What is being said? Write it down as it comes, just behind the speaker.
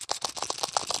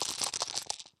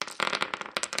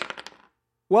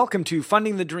Welcome to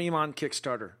Funding the Dream on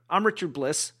Kickstarter. I'm Richard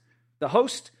Bliss, the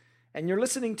host, and you're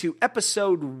listening to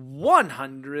episode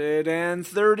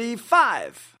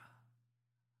 135.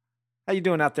 How you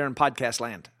doing out there in podcast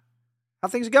land? How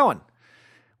things going?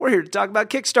 We're here to talk about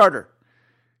Kickstarter.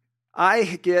 I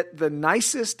get the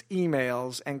nicest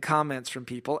emails and comments from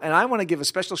people, and I want to give a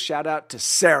special shout out to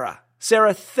Sarah.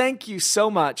 Sarah, thank you so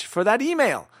much for that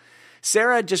email.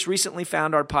 Sarah just recently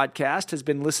found our podcast, has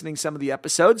been listening some of the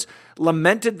episodes,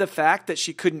 lamented the fact that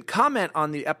she couldn't comment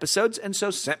on the episodes, and so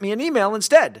sent me an email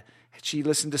instead. She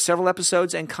listened to several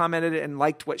episodes and commented and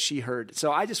liked what she heard.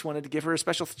 So I just wanted to give her a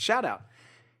special shout out.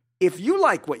 If you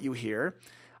like what you hear,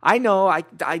 I know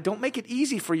I don't make it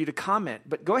easy for you to comment,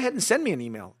 but go ahead and send me an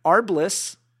email.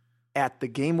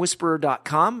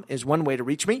 rbliss@thegamewhisperer.com is one way to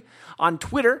reach me. On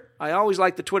Twitter, I always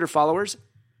like the Twitter followers,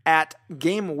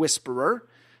 @GameWhisperer.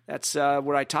 That's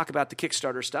where I talk about the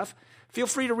Kickstarter stuff. Feel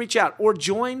free to reach out or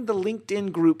join the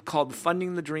LinkedIn group called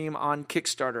Funding the Dream on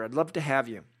Kickstarter. I'd love to have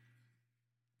you.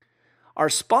 Our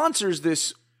sponsors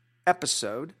this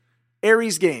episode,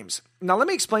 Ares Games. Now, let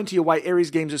me explain to you why Ares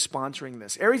Games is sponsoring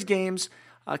this. Ares Games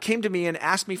came to me and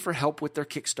asked me for help with their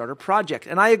Kickstarter project,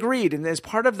 and I agreed. And as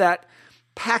part of that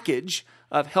package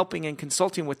of helping and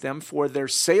consulting with them for their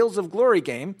Sales of Glory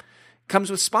game,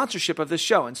 comes with sponsorship of this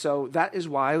show. And so that is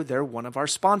why they're one of our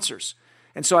sponsors.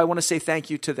 And so I want to say thank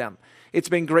you to them. It's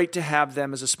been great to have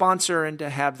them as a sponsor and to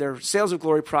have their Sales of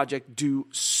Glory project do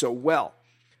so well.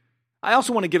 I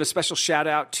also want to give a special shout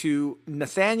out to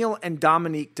Nathaniel and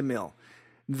Dominique DeMille.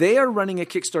 They are running a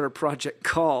Kickstarter project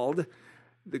called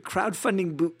the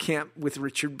Crowdfunding Bootcamp with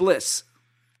Richard Bliss.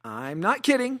 I'm not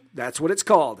kidding. That's what it's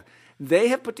called. They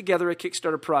have put together a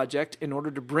Kickstarter project in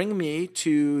order to bring me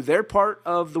to their part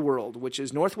of the world, which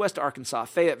is Northwest Arkansas,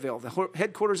 Fayetteville, the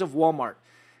headquarters of Walmart.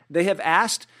 They have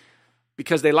asked,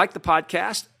 because they like the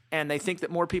podcast and they think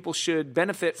that more people should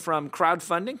benefit from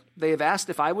crowdfunding, they have asked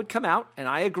if I would come out, and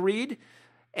I agreed.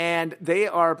 And they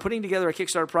are putting together a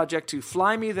Kickstarter project to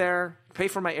fly me there, pay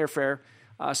for my airfare,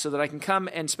 so that I can come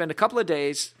and spend a couple of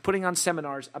days putting on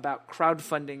seminars about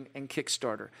crowdfunding and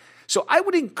Kickstarter. So I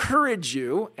would encourage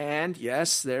you, and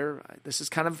yes, this is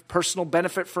kind of personal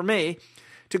benefit for me,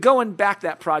 to go and back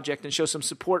that project and show some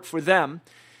support for them.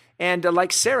 And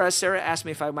like Sarah asked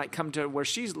me if I might come to where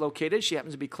she's located. She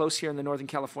happens to be close here in the Northern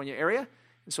California area,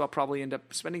 and so I'll probably end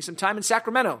up spending some time in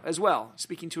Sacramento as well,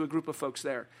 speaking to a group of folks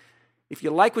there. If you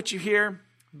like what you hear,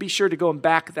 be sure to go and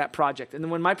back that project. And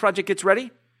then when my project gets ready,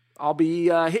 I'll be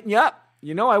hitting you up.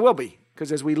 You know I will be,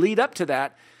 because as we lead up to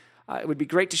that, it would be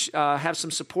great to have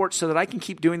some support so that I can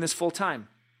keep doing this full time.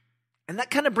 And that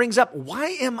kind of brings up, why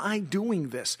am I doing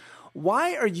this?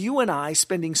 Why are you and I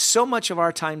spending so much of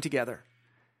our time together?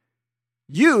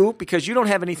 You, because you don't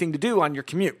have anything to do on your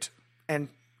commute. And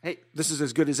hey, this is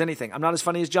as good as anything. I'm not as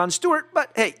funny as Jon Stewart,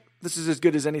 but hey, this is as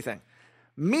good as anything.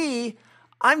 Me,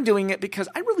 I'm doing it because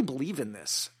I really believe in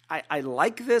this. I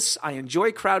like this. I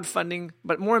enjoy crowdfunding,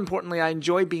 but more importantly, I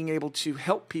enjoy being able to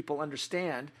help people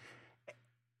understand.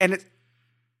 And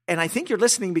I think you're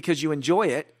listening because you enjoy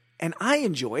it, and I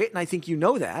enjoy it, and I think you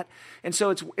know that. And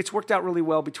so it's worked out really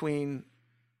well between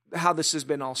how this has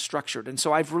been all structured. And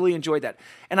so I've really enjoyed that.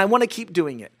 And I want to keep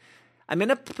doing it. I'm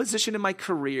in a position in my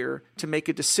career to make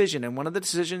a decision. And one of the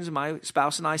decisions my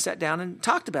spouse and I sat down and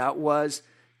talked about was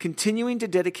continuing to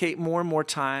dedicate more and more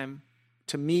time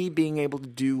to me being able to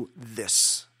do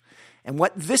this. And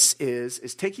what this is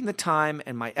taking the time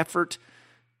and my effort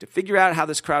to figure out how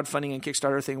this crowdfunding and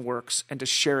Kickstarter thing works and to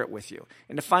share it with you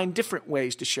and to find different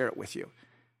ways to share it with you.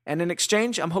 And in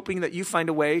exchange, I'm hoping that you find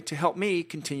a way to help me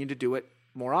continue to do it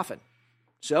more often.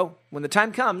 So when the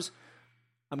time comes,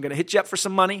 I'm going to hit you up for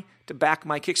some money to back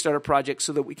my Kickstarter project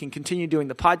so that we can continue doing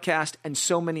the podcast and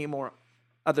so many more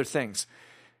other things.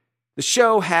 The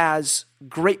show has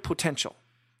great potential,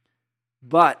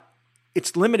 but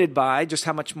it's limited by just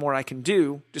how much more I can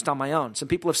do just on my own. Some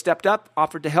people have stepped up,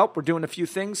 offered to help. We're doing a few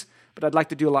things, but I'd like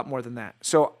to do a lot more than that.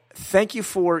 So thank you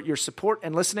for your support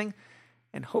and listening,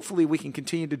 and hopefully we can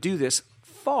continue to do this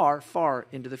far, far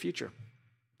into the future.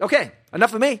 Okay,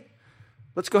 enough of me.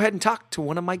 Let's go ahead and talk to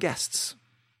one of my guests.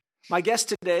 My guest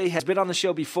today has been on the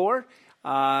show before.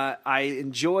 I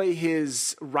enjoy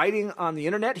his writing on the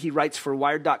internet. He writes for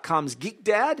Wired.com's Geek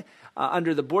Dad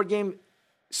under the board game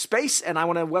space, and I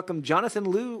want to welcome Jonathan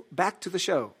Liu back to the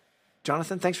show.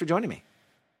 Jonathan, thanks for joining me.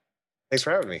 Thanks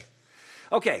for having me.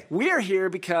 Okay, we are here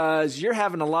because you're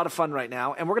having a lot of fun right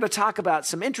now, and we're going to talk about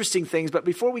some interesting things, but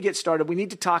before we get started, we need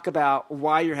to talk about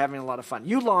why you're having a lot of fun.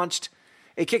 You launched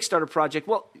a Kickstarter project.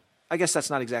 Well, I guess that's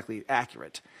not exactly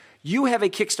accurate. You have a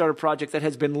Kickstarter project that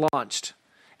has been launched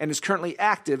and is currently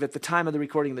active at the time of the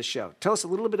recording of the show. Tell us a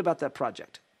little bit about that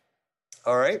project.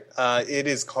 All right. It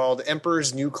is called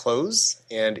Emperor's New Clothes,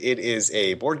 and it is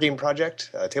a board game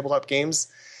project, tabletop games.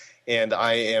 And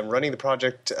I am running the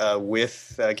project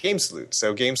with Game Salute.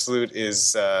 So Game Salute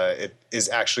is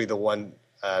actually the one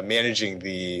managing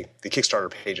the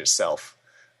Kickstarter page itself,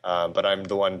 but I'm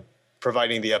the one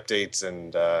providing the updates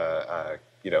and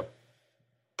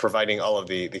providing all of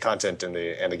the content and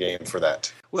the game for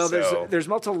that. Well, there's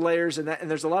multiple layers in that,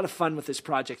 and there's a lot of fun with this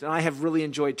project, and I have really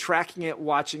enjoyed tracking it,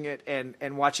 watching it,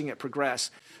 and watching it progress.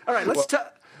 All right,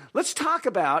 let's talk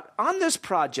about, on this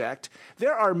project,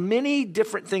 there are many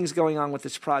different things going on with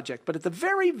this project, but at the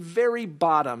very, very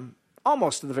bottom,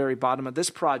 almost at the very bottom of this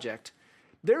project,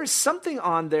 there is something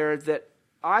on there that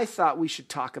I thought we should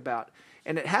talk about,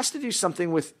 and it has to do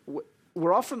something with,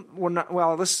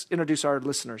 let's introduce our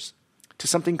listeners to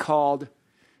something called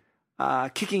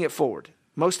Kicking It Forward.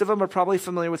 Most of them are probably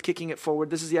familiar with Kicking It Forward.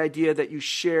 This is the idea that you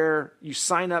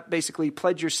sign up, basically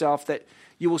pledge yourself that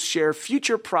you will share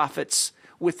future profits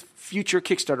with future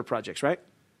Kickstarter projects, right?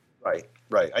 Right.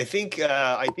 I think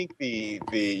the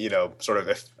sort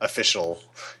of official,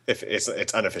 if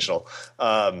it's unofficial,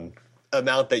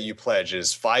 amount that you pledge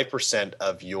is 5%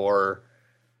 of your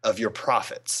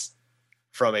profits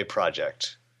from a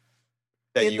project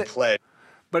that you pledge.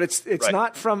 But it's right.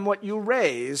 Not from what you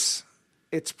raise.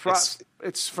 It's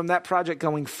from that project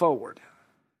going forward.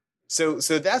 So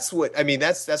that's what I mean.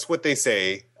 That's what they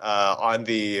say on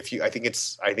the I think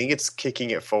it's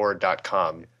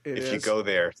kickingitforward.com. If you go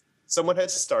there, someone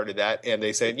has started that, and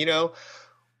they said,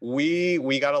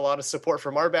 we got a lot of support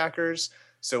from our backers,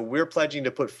 so we're pledging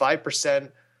to put 5%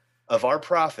 of our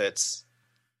profits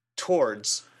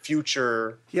towards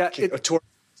future towards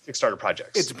Kickstarter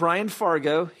projects. It's Brian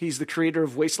Fargo. He's the creator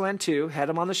of Wasteland 2. Had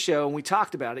him on the show, and we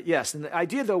talked about it. Yes, and the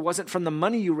idea, though, wasn't from the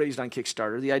money you raised on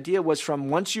Kickstarter. The idea was from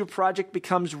once your project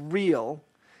becomes real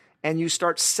and you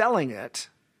start selling it,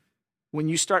 when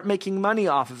you start making money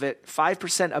off of it,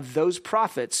 5% of those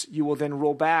profits you will then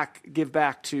give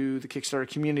back to the Kickstarter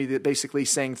community, that basically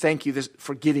saying, thank you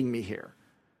for getting me here.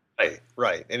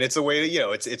 Right. And it's a way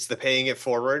to, it's the paying it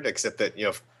forward, except that,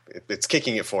 it's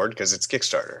kicking it forward because it's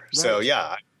Kickstarter. Right. So,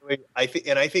 yeah. I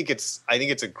think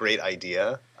it's a great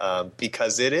idea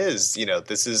because it is,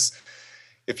 this is,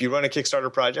 if you run a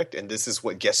Kickstarter project and this is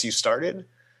what gets you started,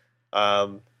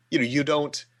 you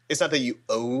don't, it's not that you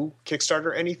owe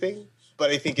Kickstarter anything, but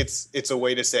I think it's a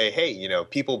way to say, hey,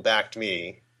 people backed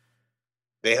me,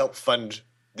 they helped fund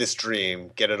this dream,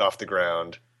 get it off the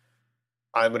ground.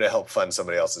 I'm going to help fund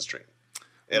somebody else's dream.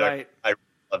 And right. I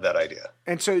love that idea.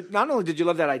 And so not only did you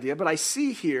love that idea, but I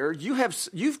see here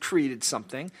you've created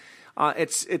something.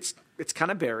 It's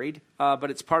kind of buried, but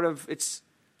it's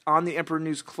on the Emperor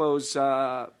News Clothes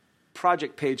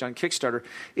project page on Kickstarter.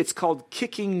 It's called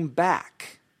Kicking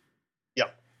Back.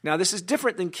 Yeah. Now this is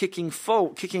different than kicking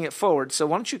it forward. So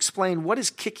why don't you explain what is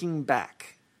Kicking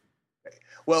Back? Okay.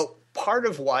 Well, part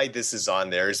of why this is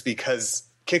on there is because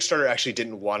Kickstarter actually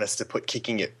didn't want us to put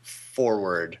Kicking It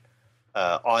Forward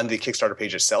on the Kickstarter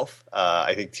page itself.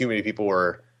 I think too many people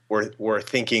were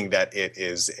thinking that it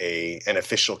is an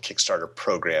official Kickstarter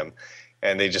program,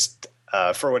 and they just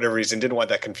for whatever reason didn't want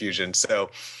that confusion. So,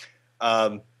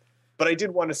 but I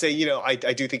did want to say, I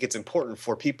do think it's important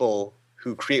for people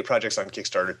who create projects on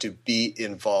Kickstarter to be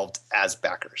involved as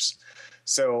backers.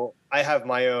 So I have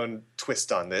my own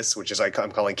twist on this, which is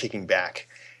I'm calling Kicking Back,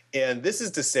 and this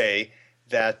is to say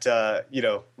that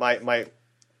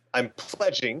I'm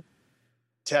pledging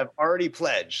to have already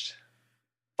pledged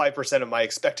 5% of my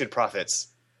expected profits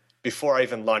before I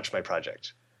even launch my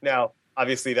project. Now,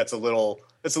 obviously, that's a little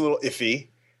iffy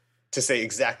to say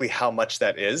exactly how much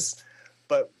that is,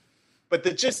 but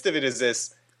the gist of it is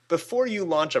this: before you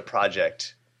launch a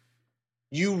project,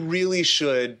 you really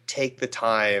should take the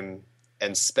time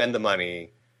and spend the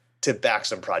money to back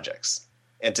some projects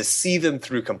and to see them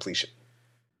through completion.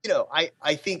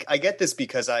 I think I get this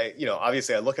because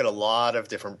obviously I look at a lot of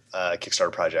different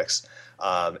Kickstarter projects,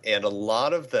 and a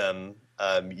lot of them,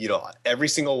 every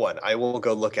single one I will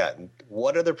go look at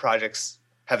what other projects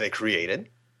have they created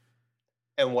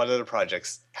and what other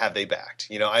projects have they backed.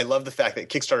 I love the fact that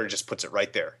Kickstarter just puts it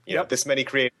right there. This many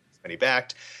created, this many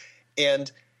backed.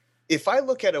 And if I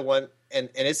look at a one and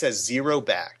it says 0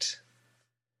 backed,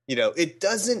 it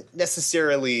doesn't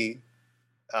necessarily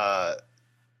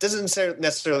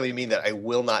mean that I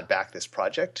will not back this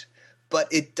project,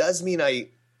 but it does mean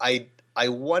I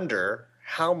wonder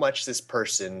how much this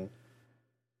person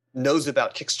knows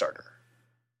about Kickstarter.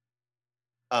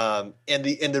 And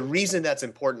the reason that's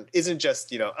important isn't just,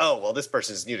 this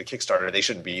person is new to Kickstarter, they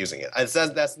shouldn't be using it.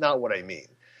 That's not what I mean.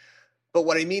 But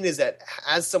what I mean is that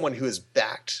as someone who has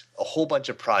backed a whole bunch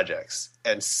of projects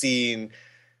and seen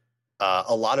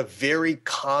a lot of very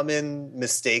common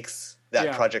mistakes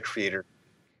that project creator,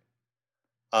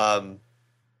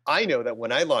 I know that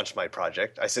when I launched my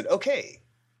project, I said, okay,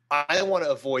 I want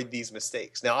to avoid these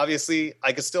mistakes. Now, obviously,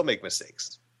 I could still make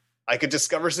mistakes. I could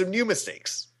discover some new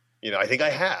mistakes. I think I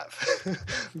have.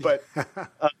 but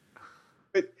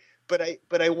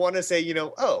I want to say,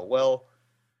 oh, well,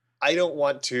 I don't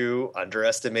want to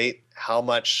underestimate how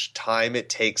much time it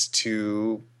takes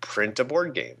to print a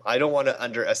board game. I don't want to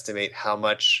underestimate how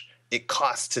much it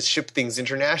costs to ship things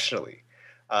internationally.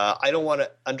 I don't want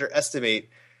to underestimate,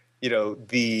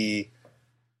 the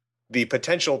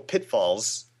potential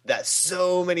pitfalls that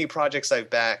so many projects I've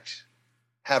backed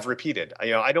have repeated.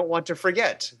 I don't want to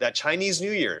forget that Chinese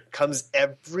New Year comes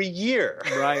every year.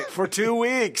 Right, for 2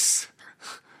 weeks.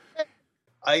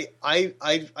 I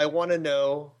want to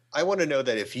know. I want to know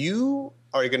that if you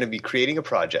are going to be creating a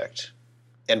project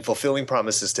and fulfilling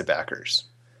promises to backers,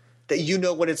 that you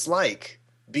know what it's like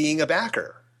being a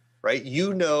backer, right?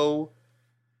 You know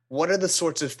what are the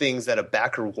sorts of things that a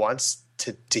backer wants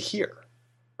to hear,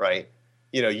 right?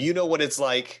 You know what it's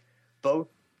like both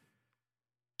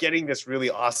getting this really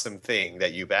awesome thing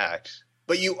that you backed,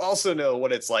 but you also know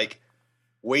what it's like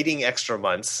waiting extra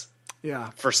months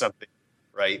for something,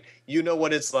 right? You know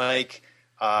what it's like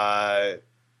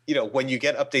when you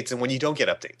get updates and when you don't get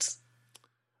updates.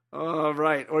 Oh,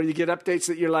 right. Or you get updates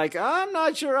that you're like, I'm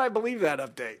not sure I believe that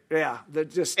update. Yeah,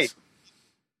 that just. Hey.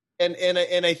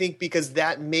 And I think because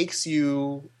that makes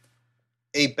you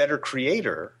a better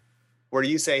creator, where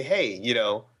you say, hey,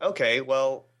 okay,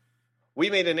 well, we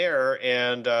made an error,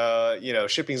 and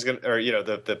shipping's gonna, or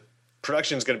the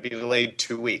production's going to be delayed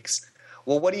 2 weeks.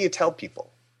 Well, what do you tell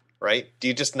people, right? Do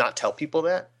you just not tell people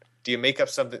that? Do you make up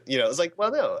something? It's like,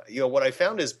 well, no. What I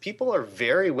found is people are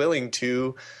very willing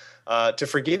to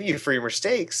forgive you for your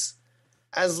mistakes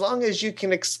as long as you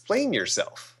can explain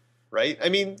yourself, right? I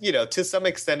mean, to some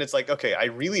extent, it's like, okay, I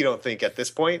really don't think at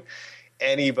this point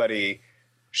anybody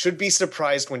should be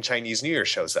surprised when Chinese New Year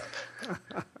shows up.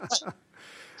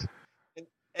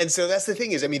 and so that's the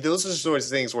thing is, I mean, those are the sorts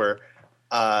of things where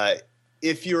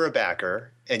if you're a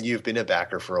backer and you've been a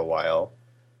backer for a while,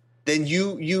 then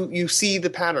you see the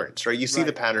patterns, right? You see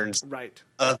the patterns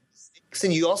of mistakes,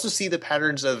 and you also see the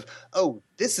patterns of, oh,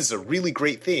 this is a really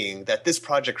great thing that this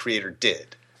project creator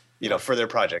did, for their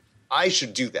project. I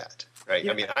should do that, right?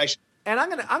 I mean, I should. And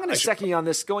I'm gonna second you on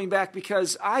this, going back,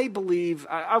 because I believe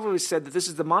I've always said that this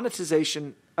is the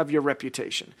monetization of your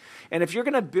reputation. And if you're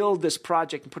going to build this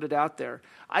project and put it out there,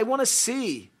 I want to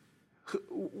see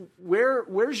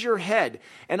where's your head.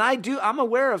 And I'm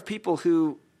aware of people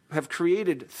who have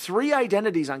created 3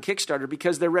 identities on Kickstarter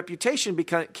because their reputation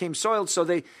became soiled, so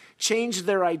they changed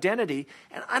their identity.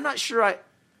 And I'm not sure I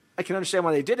can understand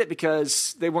why they did it,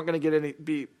 because they weren't going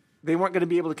to they weren't going to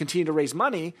be able to continue to raise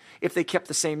money if they kept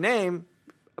the same name.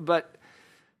 But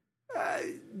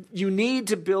you need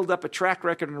to build up a track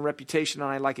record and a reputation, and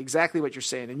I like exactly what you're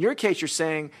saying. In your case, you're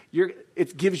saying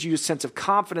it gives you a sense of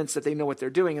confidence that they know what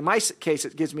they're doing. In my case,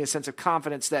 it gives me a sense of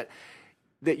confidence that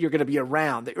you're going to be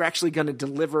around, that you're actually going to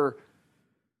deliver,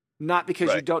 not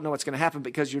because you don't know what's going to happen,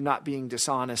 because you're not being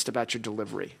dishonest about your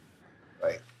delivery.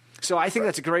 Right. So I think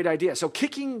that's a great idea. So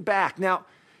kicking back now,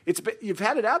 you've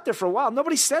had it out there for a while.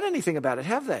 Nobody said anything about it,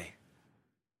 have they?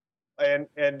 And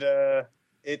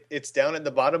it's down at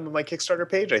the bottom of my Kickstarter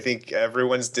page. I think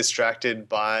everyone's distracted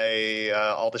by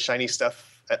all the shiny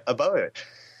stuff above it.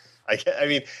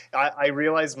 I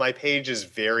realize my page is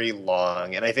very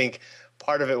long, and I think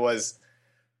part of it was,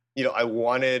 I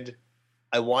wanted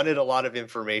a lot of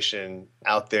information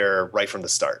out there right from the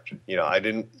start. I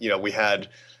didn't.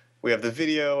 We have the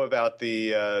video about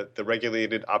the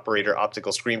regulated operator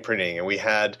optical screen printing, and we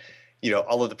had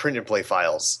all of the print and play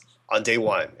files on day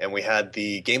one, and we had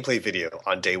the gameplay video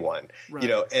on day one. Right.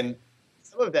 And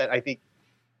some of that, I think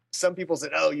some people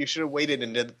said, "Oh, you should have waited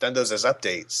and done those as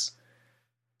updates."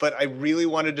 But I really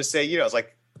wanted to say, I was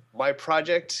like, my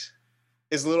project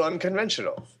is a little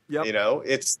unconventional. Yep.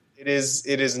 It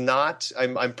is not.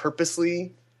 I'm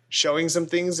purposely showing some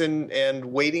things and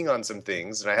waiting on some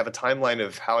things, and I have a timeline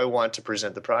of how I want to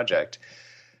present the project.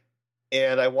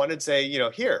 And I wanted to say,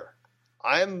 here,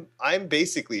 I'm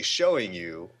basically showing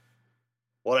you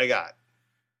what I got,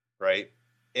 right?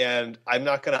 And I'm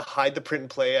not going to hide the print and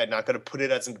play. I'm not going to put it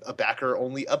as a backer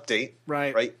only update,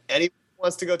 right? Anyone who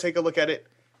wants to go take a look at it,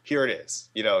 here it is.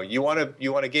 You want a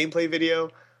gameplay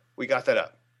video, we got that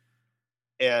up.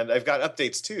 And I've got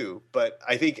updates too, but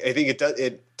I think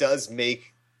it does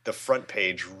make the front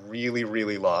page really,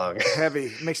 really long.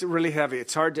 Heavy. Makes it really heavy.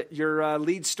 It's hard to, your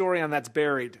lead story on that's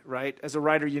buried, right? As a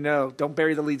writer, don't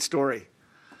bury the lead story,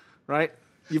 right?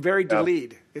 You buried the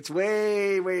lead. It's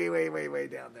way, way, way, way, way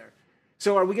down there.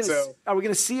 So are we going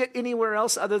to see it anywhere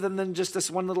else other than just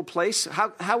this one little place?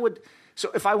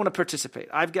 So if I want to participate,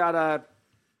 I've got a.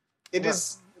 It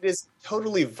is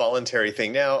totally voluntary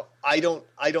thing. Now I don't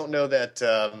know that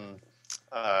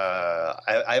I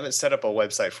haven't set up a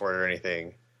website for it or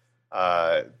anything.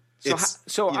 I'm going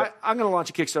to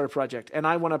launch a Kickstarter project, and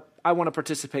I want to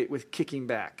participate with kicking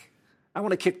back. I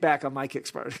want to kick back on my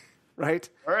Kickstarter, right?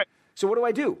 All right. So what do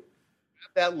I do?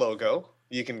 That logo.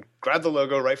 You can grab the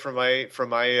logo right from my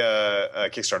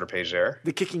Kickstarter page there.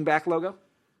 The kicking back logo.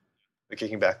 The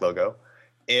kicking back logo,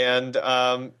 and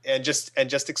just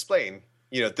explain.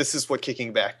 This is what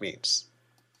kicking back means.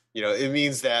 It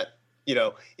means that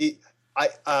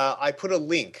I put a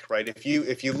link, right. If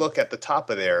you look at the top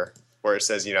of there where it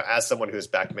says as someone who has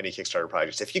backed many Kickstarter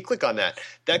projects, if you click on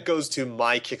that goes to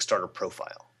my Kickstarter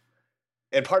profile,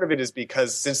 and part of it is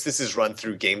because since this is run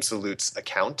through GameSalute's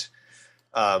account.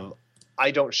 I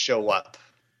don't show up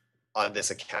on this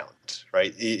account,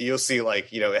 right? You'll see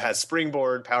it has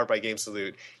Springboard powered by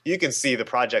GameSalute. You can see the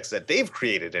projects that they've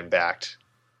created and backed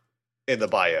in the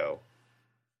bio.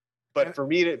 But for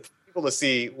people to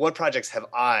see what projects have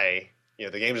I,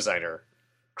 the game designer,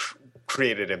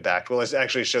 created and backed, well, it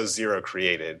actually shows 0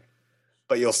 created.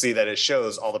 But you'll see that it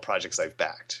shows all the projects I've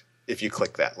backed if you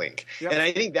click that link. Yep. And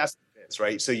I think that's what it is,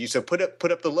 right? So put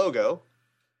up the logo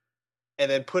and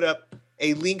then put up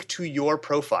a link to your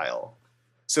profile.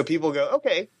 So people go,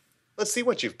 okay, let's see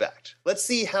what you've backed. Let's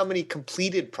see how many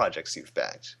completed projects you've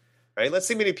backed, right? Let's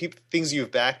see how many things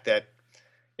you've backed that,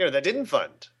 that didn't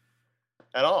fund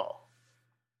at all.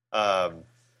 Hey,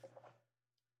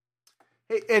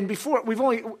 and before we're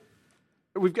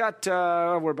about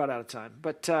out of time,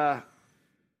 but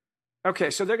okay.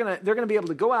 So they're going to be able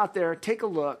to go out there, take a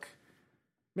look,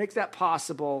 make that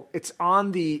possible. It's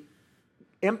on the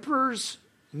Emperor's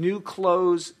New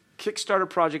Clothes Kickstarter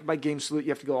project by GameSalute. You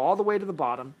have to go all the way to the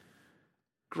bottom,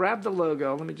 grab the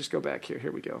logo. Let me just go back here.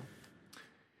 Here we go.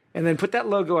 And then put that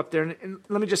logo up there. And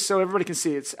let me just, so everybody can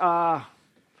see, it's, I'm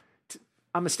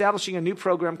establishing a new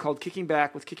program called Kicking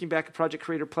Back. With Kicking Back, a project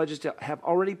creator pledges to have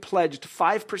already pledged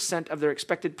 5% of their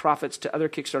expected profits to other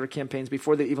Kickstarter campaigns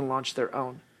before they even launch their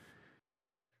own.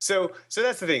 So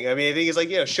that's the thing. I mean, I think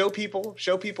it's show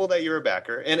people that you're a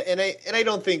backer, and I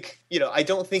don't think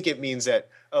it means that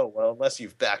unless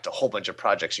you've backed a whole bunch of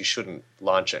projects, you shouldn't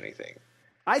launch anything.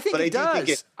 I think it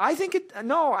does. I'm going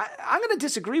to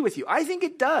disagree with you. I think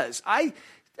it does.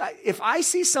 If I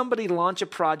see somebody launch a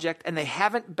project and they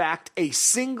haven't backed a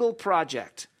single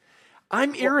project,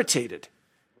 I'm irritated.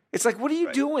 It's like, what are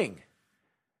you doing?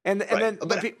 And then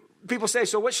people say,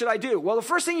 so what should I do? Well, the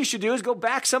first thing you should do is go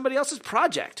back somebody else's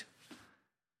project.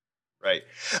 Right.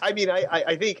 I mean,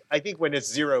 I think when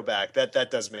it's 0 back,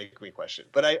 that does make me question.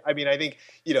 But I think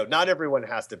not everyone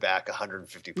has to back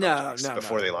 150 projects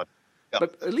before they launch. No.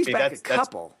 But at least back a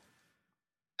couple.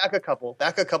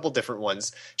 Back a couple different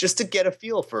ones, just to get a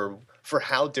feel for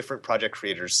how different project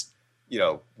creators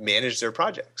manage their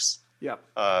projects. Yeah.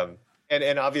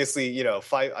 And obviously,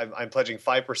 I'm pledging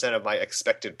 5% of my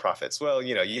expected profits. Well,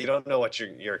 you don't know what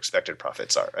your expected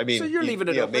profits are. I mean, so you're leaving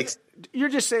it open. You're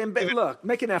just saying, look,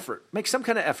 make an effort, make some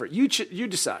kind of effort. You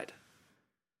decide.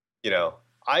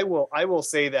 I will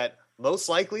say that most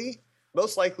likely,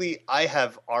 I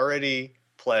have already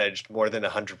pledged more than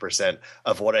 100%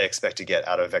 of what I expect to get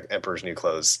out of Emperor's New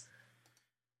Clothes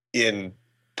in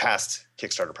past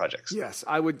Kickstarter projects. Yes,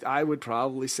 I would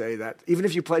probably say that. Even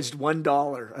if you pledged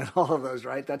 $1 on all of those,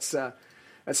 right? That's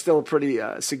still a pretty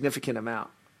significant amount.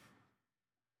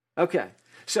 Okay,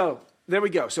 so there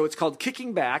we go. So it's called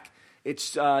Kicking Back.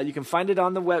 It's you can find it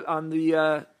on the web on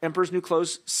the Emperor's New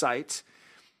Clothes site.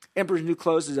 Emperor's New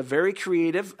Clothes is a very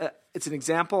creative. It's an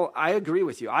example. I agree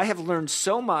with you. I have learned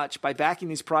so much by backing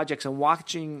these projects and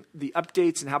watching the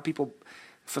updates and how people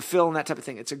fulfill and that type of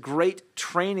thing. It's a great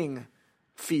training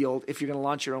field if you're going to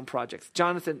launch your own project.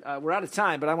 Jonathan, we're out of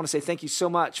time, but I want to say thank you so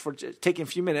much for taking a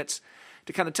few minutes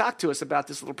to kind of talk to us about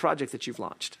this little project that you've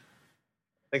launched.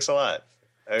 Thanks a lot.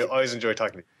 I always enjoy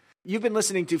talking to you. You've been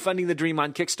listening to Funding the Dream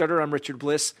on Kickstarter. I'm Richard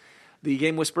Bliss, the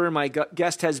Game Whisperer. My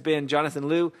guest has been Jonathan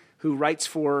Liu, who writes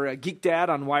for Geek Dad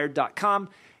on Wired.com.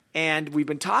 And we've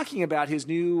been talking about his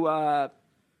new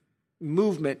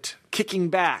movement, Kicking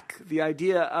Back, the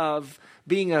idea of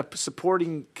being a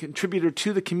supporting contributor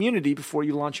to the community before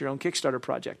you launch your own Kickstarter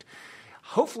project.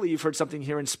 Hopefully you've heard something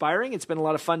here inspiring. It's been a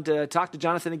lot of fun to talk to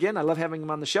Jonathan again. I love having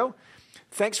him on the show.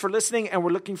 Thanks for listening, and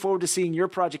we're looking forward to seeing your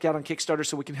project out on Kickstarter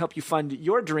so we can help you fund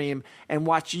your dream and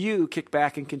watch you kick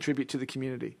back and contribute to the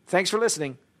community. Thanks for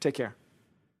listening. Take care.